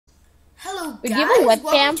Hello Would guys, you have a webcam?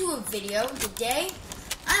 welcome to a video. Today,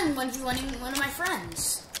 I'm 1v1ing one of my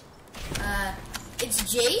friends. It's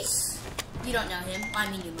Jace. You don't know him.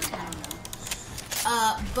 I mean, you might. I don't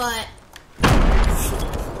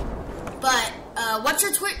know. What's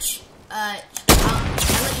your Twitch? I'll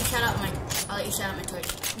let you shout out my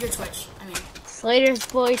Twitch. Your Twitch, I mean. Slater's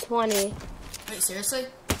Boy 20. Wait, seriously?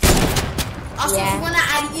 Also, Yeah. if you want to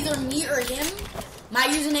add either me or him, my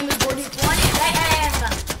username is Gorduke1.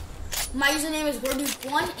 Hold on. My username is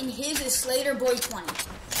Gorduke1, and his is SlaterBoy20.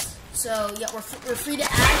 So, yeah, we're free to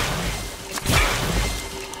add.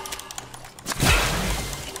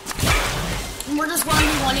 And we're just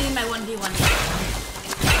 1v1ing in my 1v1.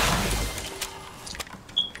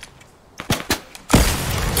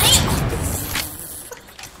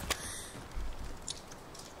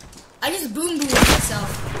 I just boom boomed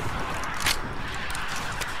myself.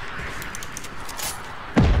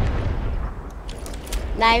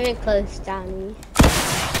 Not even close, Donnie.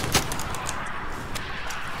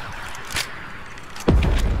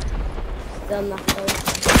 Still not close.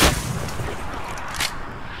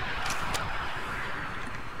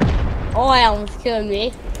 Oh, I almost killed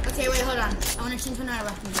me. Okay, wait, hold on. I want to change my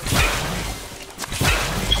weapon.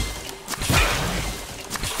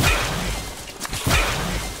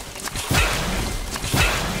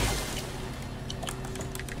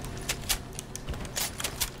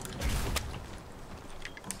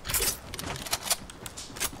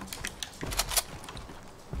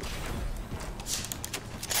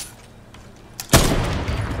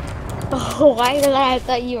 Oh, why did I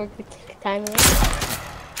thought you were timing it?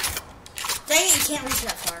 Dang it, you can't reach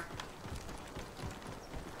that far.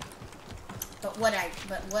 But what I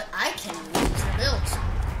can reach is the builds.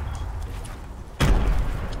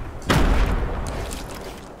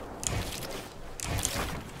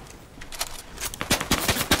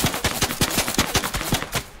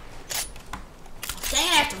 Dang it,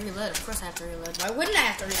 I have to reload. Of course I have to reload. Why wouldn't I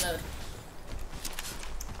have to reload?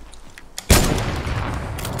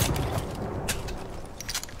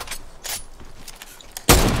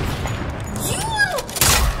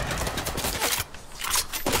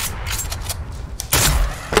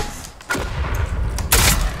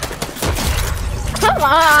 Come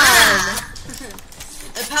on!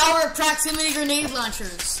 The power of proximity grenade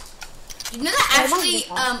launchers. You know that actually,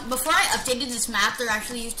 before I updated this map, there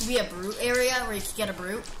actually used to be a brute area where you could get a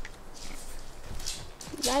brute.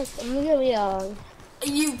 Guys, I'm gonna be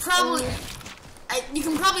You probably, you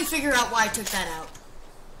can probably figure out why I took that out.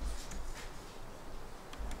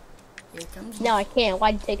 Here it comes. No, I can't.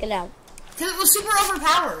 Why'd you take it out? Because it was super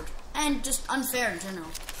overpowered and just unfair in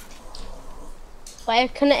general. Why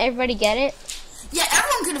couldn't everybody get it? Yeah,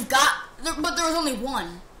 everyone could have got, but there was only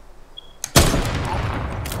one.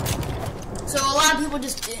 So a lot of people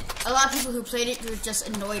who played it were just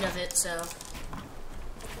annoyed of it. So.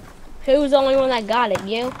 Who was the only one that got it?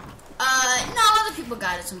 You? No, other people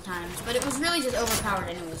got it sometimes, but it was really just overpowered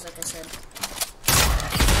anyways, like I said.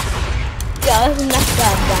 Yeah, that's messed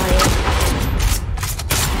up, Donnie.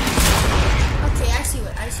 Okay, I see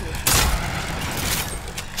it.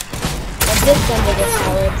 But this one's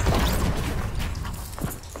overpowered.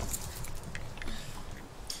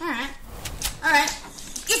 Alright.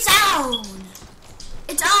 It's on!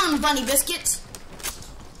 It's on, Bunny Biscuits!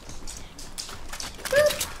 Woo.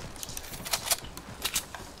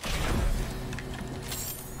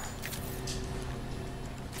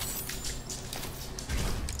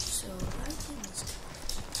 So, I think it's...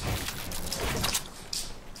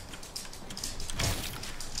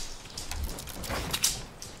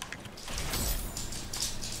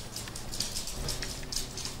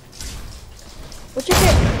 What's your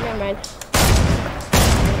favorite? Never mind.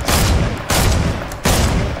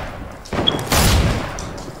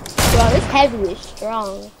 Wow, this heavy is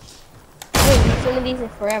strong. I haven't used one of these in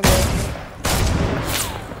forever.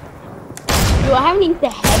 Dude, I haven't used the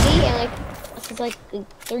heavy since like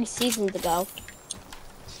 3 seasons ago.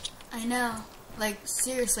 I know. Like,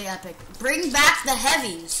 seriously epic. Bring back the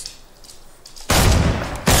heavies!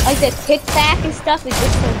 Like the kickback and stuff is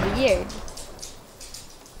just so weird.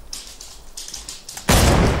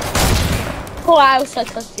 Oh, I was so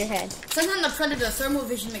close to your head. Sometimes the Predator thermal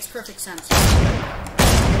vision makes perfect sense.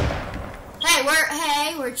 Hey,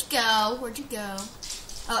 where'd you go? Where'd you go?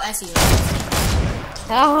 Oh, I see you.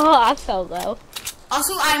 Oh, I fell low.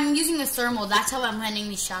 Also, I'm using the thermal. That's how I'm landing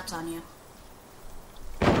these shots on you.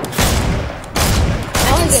 I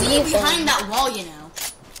can see you behind that wall, you know.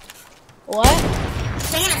 What?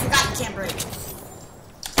 Dang it, I forgot you can't break.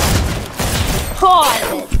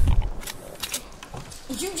 Oh,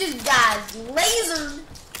 You just got lasered.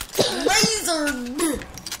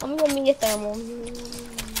 I'm gonna need a thermal.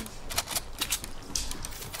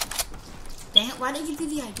 Why did I give you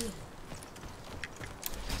the idea?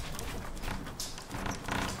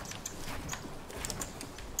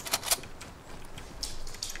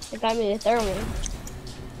 It got me the thermal.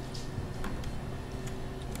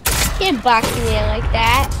 Can't box me in like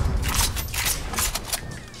that.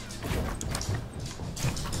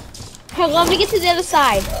 Hey, let me get to the other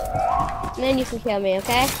side. And then you can kill me,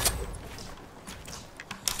 okay?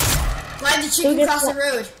 Why did the chicken cross the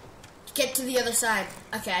road to get to the other side?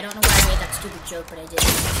 Okay, I don't know why I made that stupid joke, but I did.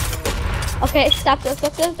 Okay, stop this.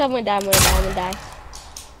 I'm gonna die.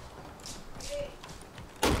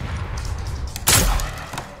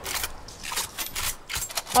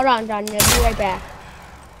 Hold on, John. I'll be right back.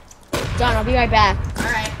 John, I'll be right back.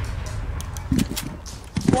 Alright.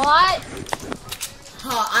 What?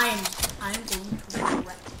 Huh, I'm going to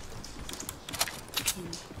wreck him.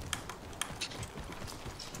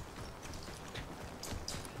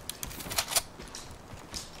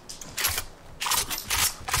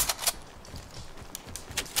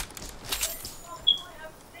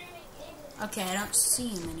 Okay, I don't see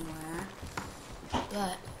him anywhere,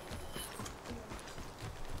 but...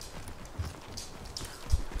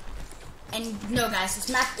 And no, guys, this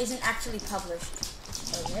map isn't actually published.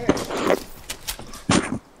 Oh, there it is.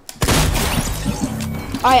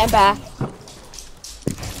 Alright, I'm back.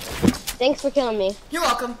 Thanks for killing me. You're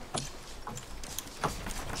welcome.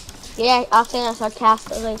 Yeah, I'll say that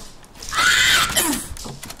sarcastically.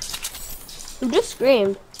 Who just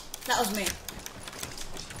screamed? That was me.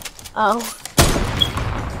 Oh.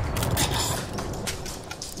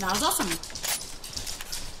 That was awesome.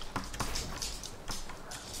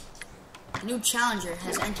 A new challenger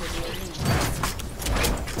has entered the arena.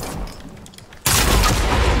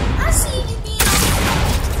 I see you being.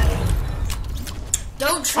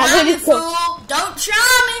 Don't try me, fool! Don't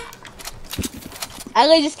try me! I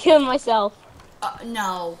literally just killed myself.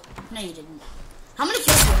 No. No, you didn't. How many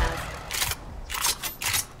kills do you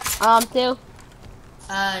have? 2.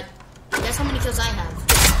 Guess how many kills I have?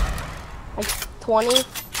 Like 20.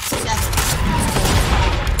 7.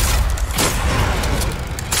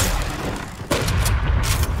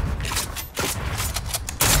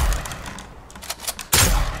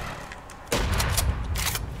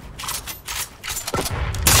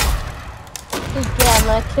 Yeah, I'm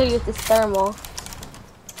gonna kill you with this thermal.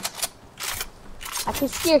 I can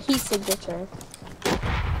see your heat signature.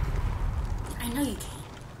 I know you can.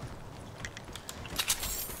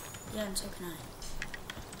 Yeah, and so can I.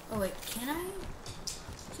 Oh wait, can I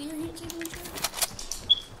see your heat signature?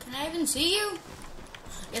 Can I even see you?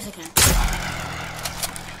 Yes, I can.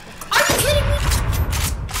 Are you kidding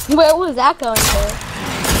me? Where was that going to?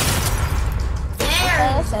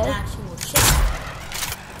 There's an actual shot.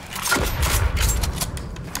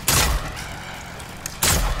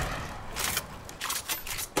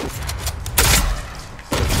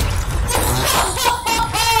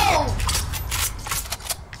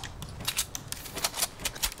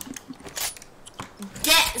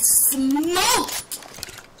 Get smoked!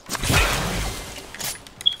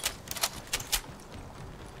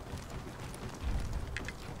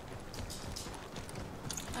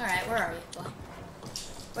 Alright, where are you, boy?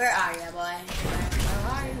 Where are you, boy? Where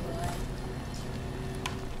are you, boy?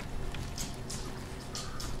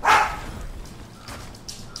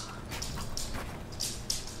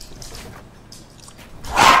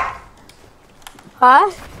 Huh?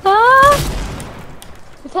 Huh?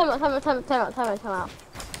 Time out.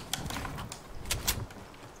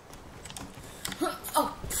 Oh,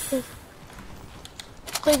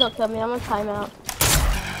 Please don't kill me. I'm on timeout.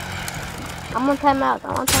 I'm on timeout.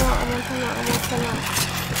 Okay,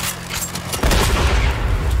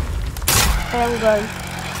 I'm good.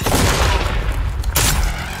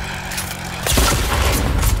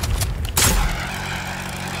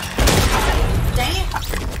 dang it.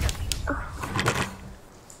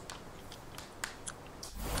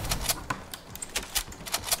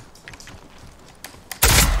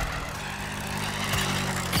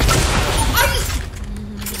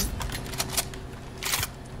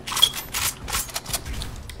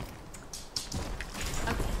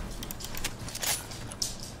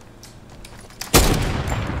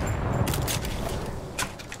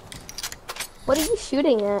 What are you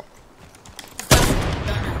shooting at?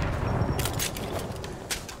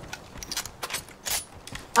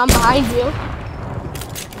 I'm behind you.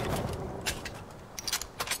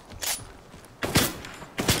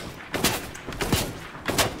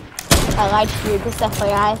 I lied to you, just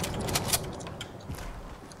FYI.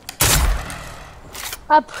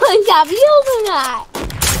 I put that wheels in that.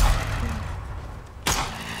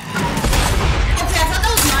 Okay, I thought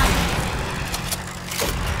that was mine.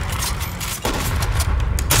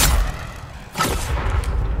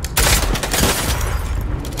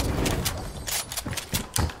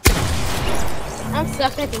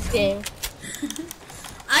 suck at this game.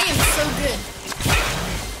 I am so good.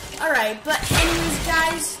 Alright, but anyways,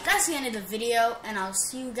 guys, that's the end of the video, and I'll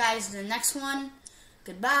see you guys in the next one.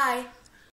 Goodbye.